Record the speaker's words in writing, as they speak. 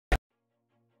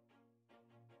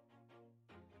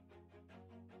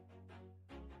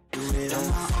it on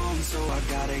my own, so I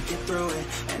gotta get through it.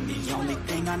 And the only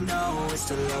thing I know is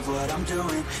to love what I'm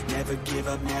doing. Never give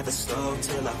up, never slow,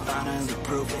 till I finally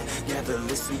prove it. Never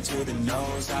listen to the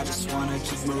no's, I just wanna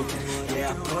keep moving.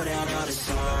 Yeah, I put out all this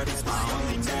art, it's my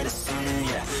only medicine.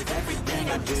 Yeah, everything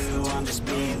I do, I'm just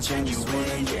being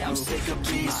genuine. Yeah, I'm sick of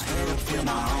being screwed, feel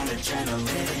my own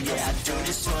adrenaline. Yeah, I do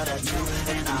just what I do,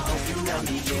 and I hope you let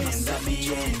me in, let me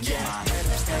in. Yeah, my head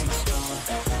is staying strong,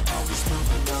 always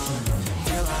moving on.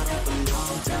 Feel I don't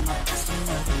belong, tell my best to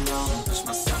move along. Push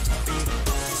myself to be the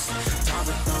best, time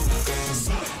with no regrets.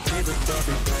 Live with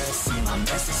every breath, see my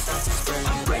message start to spread.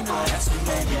 I'm grateful, I have so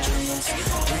many dreams.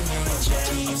 When you're in your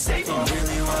teens, ain't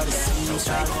really what it seems.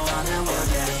 Try to find out what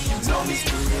it means. Always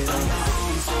do it on my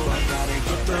own, so I gotta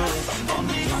get through it. And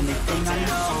the only thing I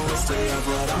know is to love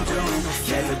what I'm doing.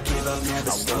 Never give up,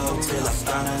 never slow, till I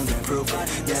finally prove it.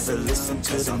 Never listen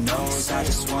to the no's, I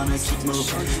just wanna keep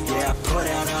moving. Yeah, I put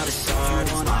out all this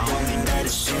art, it's my only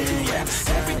medicine. Yeah,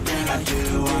 everything I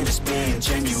do, I'm just being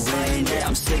genuine. Yeah,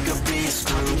 I'm sick of being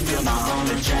screwed, feel my own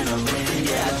adrenaline.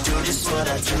 Yeah, I do just what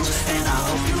I do, and I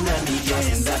hope you let me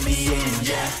in, let me in.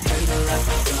 Yeah, play the life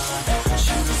I've done,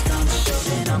 shooters gonna shoot,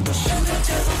 and I'm gonna shoot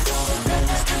until the wall.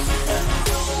 Let's do it on my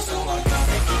own, so I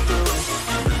gotta get through it.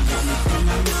 And the only thing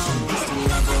I know is to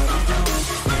love what I'm doing.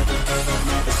 Never give up,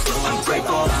 never slow, I'm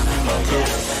grateful, I'm in my head.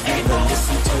 Never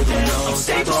listen to the no's, I'm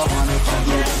stable, wanna keep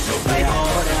moving. No label,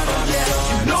 put out all this stuff,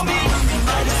 you know me.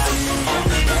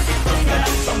 Everything I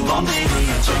do, I'm lonely, I'm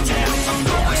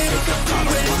going sick of being I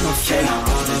want no fate,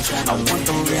 I want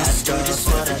the rest. Do just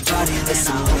what I try to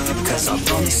listen, cause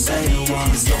I'll only say it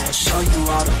once. I'll show you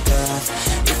all the path,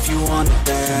 if you want it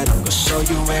bad. I'm gonna show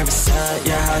you where it's at,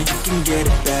 yeah, how you can get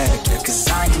it back. Yeah, cause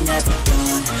I ain't never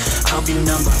done, I'll be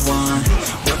number one.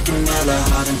 Working hella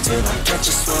hard until I get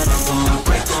just what I want.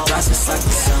 Rises like the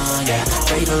sun, yeah,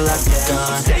 fatal like a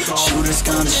gun. Shooters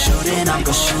gonna shoot and I'm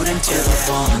gonna shoot until I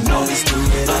fall. I always do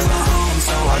it on my own,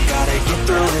 so I gotta get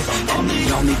through it. And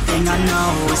the only thing I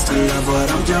know is to love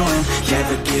what I'm doing.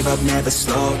 Never give up, never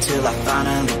slow, till I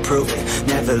finally prove it.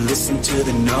 Never listen to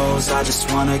the no's, I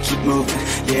just wanna keep moving.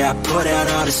 Yeah, I put out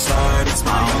all this art, it's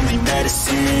my only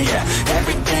medicine. Yeah,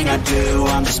 everything I do,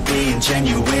 I'm just being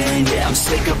genuine. Yeah, I'm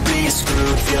sick of being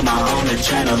screwed, feel my own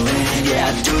adrenaline. Yeah,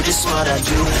 I do just what I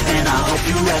do, and I hope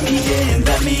you let me in,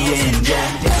 let me in.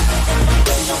 Yeah.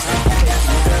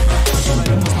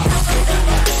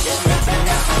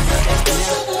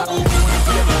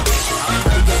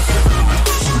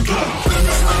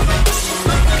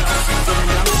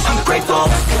 I'm grateful, oh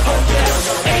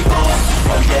yeah, able,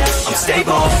 oh yeah, I'm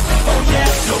stable, oh yeah,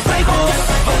 no label,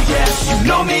 oh yeah, you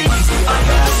know me. I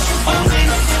have only a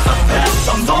path,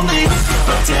 I'm lonely,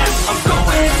 but damn, I'm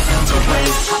going to win,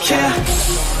 yeah.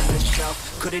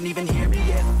 Couldn't even hear me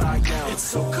if I yelled. It's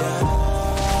so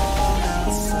cold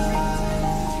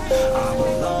outside, I'm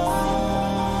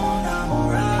alone, I'm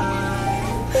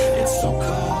alright. It's so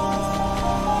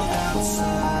cold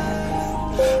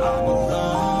outside, I'm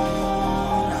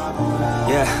alone, I'm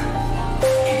alright. Yeah,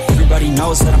 everybody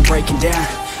knows that I'm breaking down.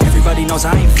 Everybody knows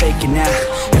I ain't faking now.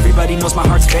 Everybody knows my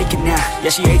heart's faking now. Yeah,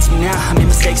 she hates me now, I made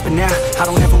mistakes, but now I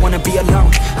don't ever wanna be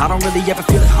alone. I don't really ever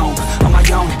feel at home, on my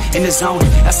own, in the zone.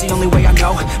 That's the only way I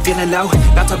know, feeling low,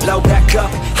 about to blow back up.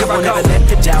 Here I won't ever let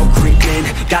the doubt creep in.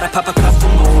 Gotta pop a couple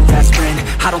more aspirin.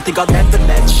 I don't think I'll ever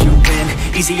let you in.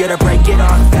 Easier to break it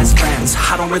off best friends.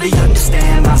 I don't really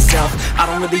understand myself, I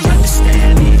don't really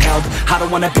understand, need help. I don't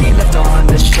wanna be left on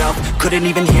the shelf. Couldn't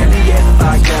even hear me if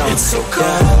I yelled. It's so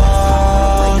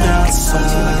cold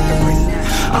outside,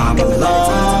 I'm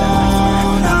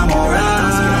alone, I'm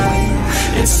alright.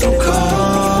 It's so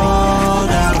cold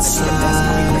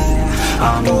outside,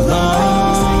 I'm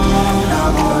alone,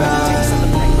 I'm alright.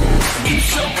 It's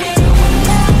so cold.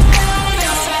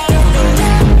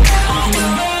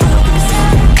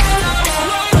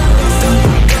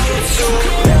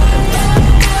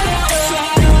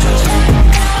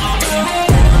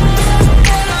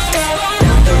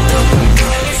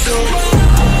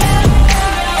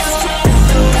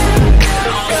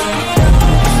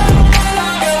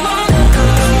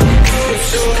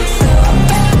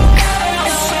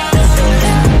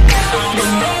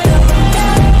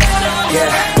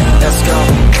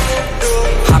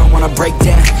 Break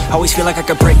down, always feel like I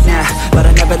could break now, but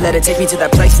I never let it take me to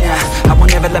that place now. I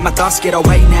won't ever let my thoughts get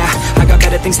away now. I got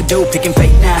better things to do, picking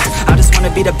fate now. I just wanna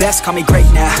wanna be the best, call me great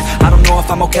now. I don't know if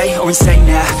I'm okay or insane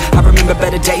now. I remember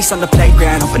better days on the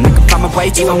playground, hoping I can find my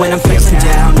way even when I'm feeling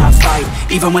down. I fight,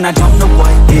 even when I don't know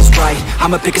what is right.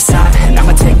 I'ma pick a side, and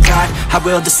I'ma take pride. I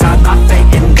will decide my fate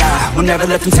and I will never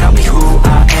let them tell me who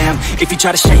I am. If you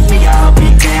try to shake me, I'll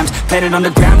be damned. Planet on the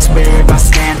ground is where I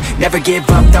stand. Never give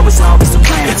up, that was always the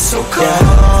plan. It's so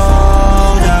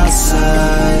cold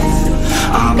outside,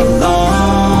 I'm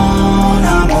alone,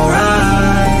 I'm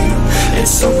alright.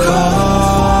 It's so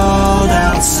cold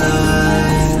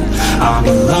outside, I'm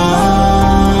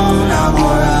alone, I'm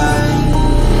alright.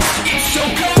 It's so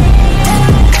cold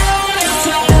outside. It's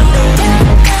so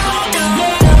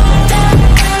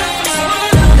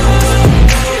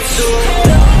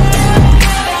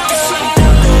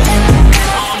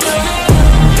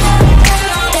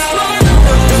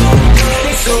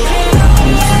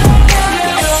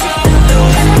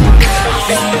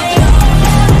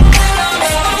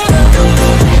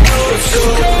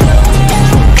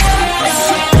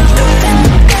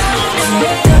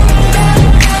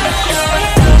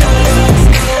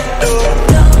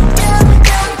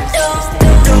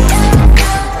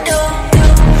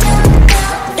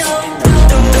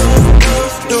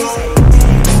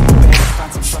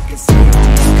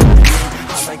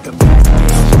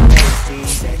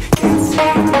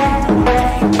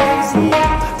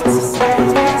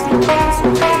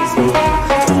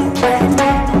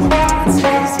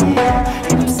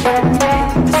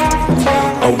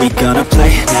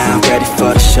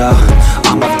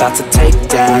I'm about to take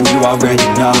down, you already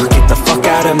know. Get the fuck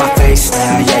out of my face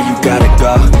now, yeah, you gotta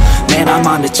go. Man, I'm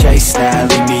on the chase now,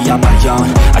 leave me on my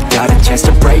own. I got a chance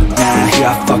to break now, here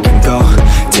I fucking go.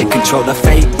 Take control of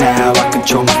fate now, I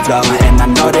control my flow. And I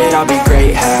know that I'll be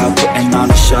great, how, putting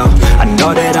on a show. I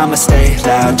know that I'ma stay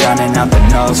loud, drowning out the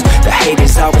noise. The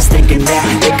haters always thinking that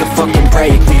they could fucking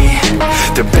break me.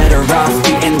 They're better off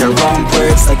eating their own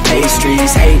words like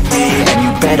pastries. Hate me, and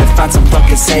you better find some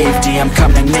fucking safety. I'm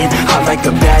coming in hot like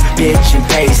a bad bitch and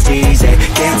pasties. They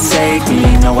can't save me,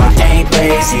 no I ain't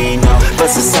lazy, no. But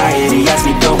society has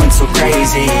me going so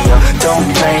crazy, yo. Don't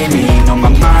blame me, no my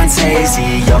mind's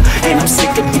hazy, yo. And I'm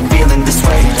sick of me feeling this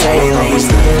way daily. I'll always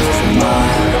live my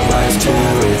life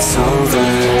till it's over,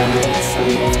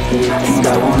 and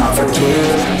I will not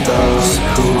forgive those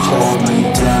who hold me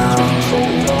down.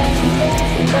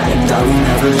 And I will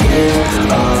never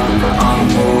give up, I'm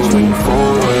moving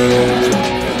forward.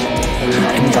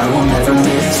 And I will never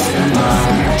miss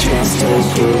my chance to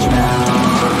give now.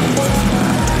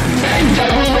 And I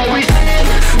will always live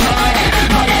my life. And I will never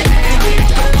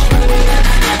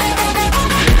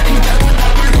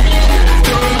forgive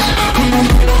those who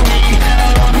hold me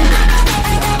down.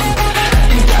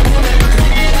 And I will never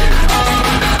give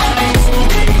up, I'm moving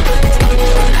forward. And I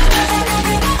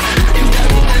will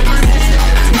never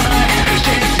miss my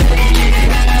chance to give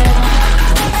now.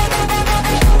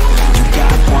 You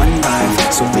got one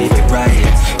life, so live it right.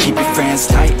 Keep your friends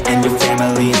tight and your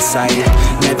family in sight.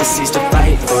 Never cease to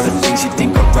fight for the things you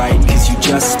think are right, cause you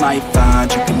just might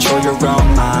find you control your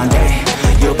own mind, eh?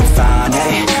 You'll be fine,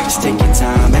 eh? Just take your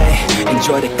time, eh?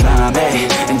 Enjoy the climb, eh?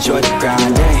 Enjoy the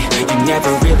grind, eh? You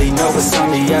never really know what's on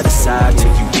the other side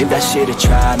till you give that shit a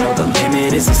try. Know the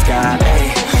limit is the sky,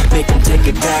 eh? Make them take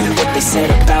it back, what they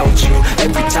said about you.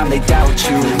 Every time they doubt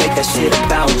you, make that shit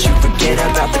about you. Forget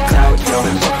about the clout, yo.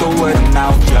 Fuck the word of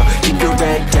mouth, yo. Keep your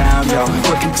head down, yo.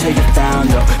 Work until you're found,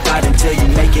 yo. Fight until you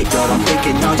make it, yo. Don't think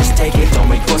it, no, just take it.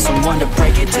 Don't wait for someone to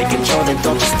break it. Take control, then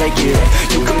don't just take it.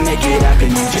 You can make it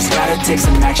happen, you just gotta take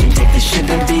some action. Take this shit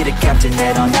and be the captain.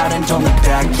 Head on out and don't look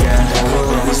back, yeah. I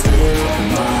will always live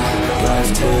my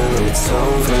life till it's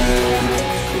over,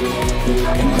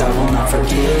 and I will not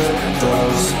forgive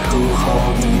those who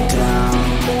hold me down.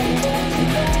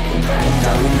 And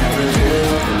I will never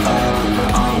give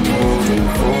up, I'm moving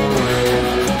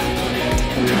forward.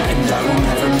 And I will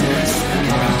never miss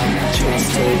my chance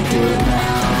to do now.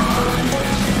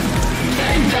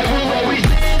 And I will always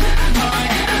live my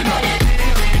life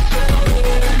till it's over.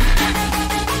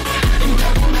 And I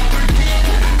will never give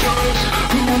those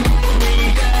who hold me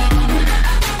down.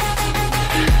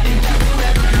 And I will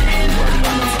never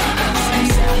miss my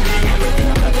chance to do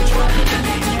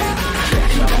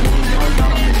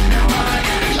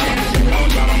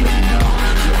now.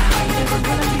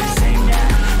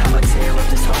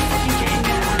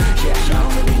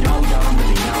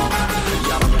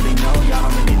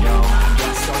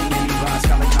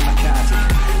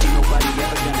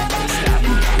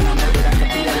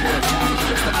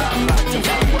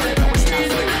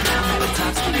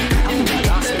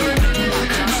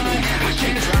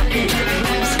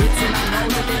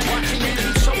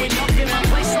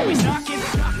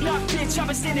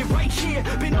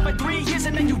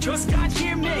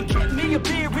 man, get me a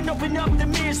beer and open up the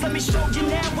mirrors. Let me show you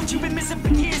now what you've been missing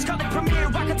for years. Call it premiere,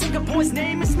 I can take a boy's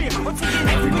name and smear.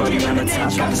 Everybody on the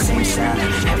top got the same sound.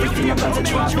 Everything about to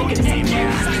drop, make a name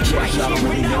now. Yeah, y'all don't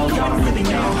really know, y'all don't really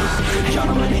know. Y'all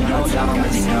don't really know, y'all don't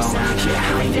really know.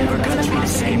 Yeah, I ain't never gonna be the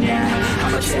same now.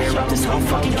 I'ma tear up this whole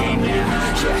fucking game now.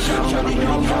 Yeah, y'all don't really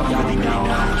know, y'all don't really know.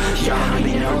 Y'all don't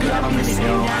really know, y'all don't really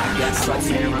know. I'ma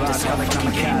tear up this whole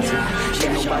fucking game now.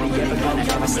 Yeah, nobody ever gonna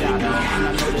ever stop me.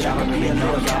 Y'all don't really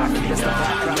know, y'all don't really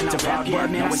know. To rap, yeah,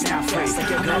 man, it's not fresh.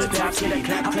 Like a girl's back, get a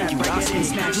clap, clap, break it,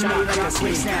 smack, shot like a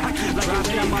quick snap. I keep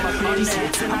dropping, I'm all up on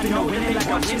that. And I know it like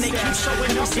I'm in that.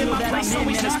 Showing up, feel that I'm in,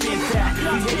 man, it's been fat.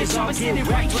 These haters all get it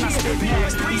right when I spit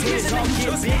next. These haters all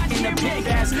get bit in the big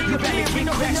ass. You better get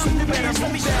cracked, so you better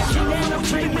let me back. You know I'm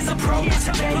trading with a pro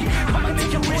today. I'ma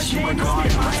make your wish you were gone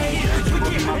in my head. You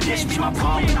get my dish, be my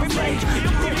palm in my plate.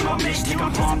 You get my bitch, stick my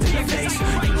palm to your face.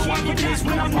 You know I'm your this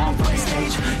when I'm on play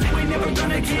stage. You ain't never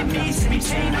gonna get me, to be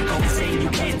chained. I go insane, you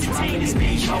can't detain this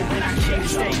beat. Oh, when I came to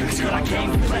stay, it's what I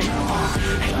came to play.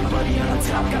 Everybody on the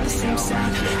top got the same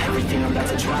sound. Everything I'm about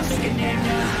to drop, make a name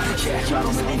now. Yeah, y'all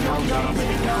don't really know, y'all don't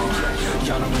really know.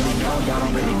 Y'all don't really know, y'all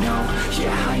don't really know.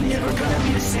 Yeah, I ain't never gonna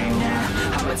be the same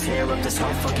now. I'ma tear up this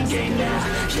whole fucking game now.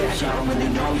 Yeah, y'all don't really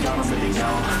know, y'all don't really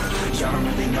know. Y'all don't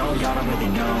really know, y'all don't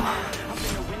really know.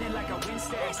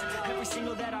 Every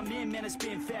single that I'm in, man, it's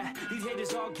been fat. These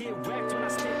haters all get wrecked when I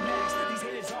spit max. These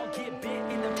haters all get bit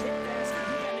in the pit fast.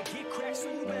 You gotta get cracked, so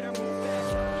you better move back.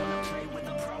 I'ma play with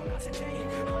the pro, not today.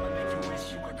 I'ma make you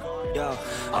wish you were gone. Yo,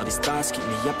 all these thoughts keep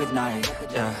me up at night.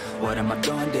 Yeah, what am I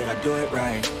doing? Did I do it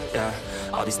right? Yeah,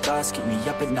 all these thoughts keep me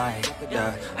up at night.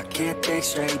 Yeah, I can't think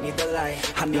straight, need the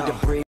light. I need to breathe.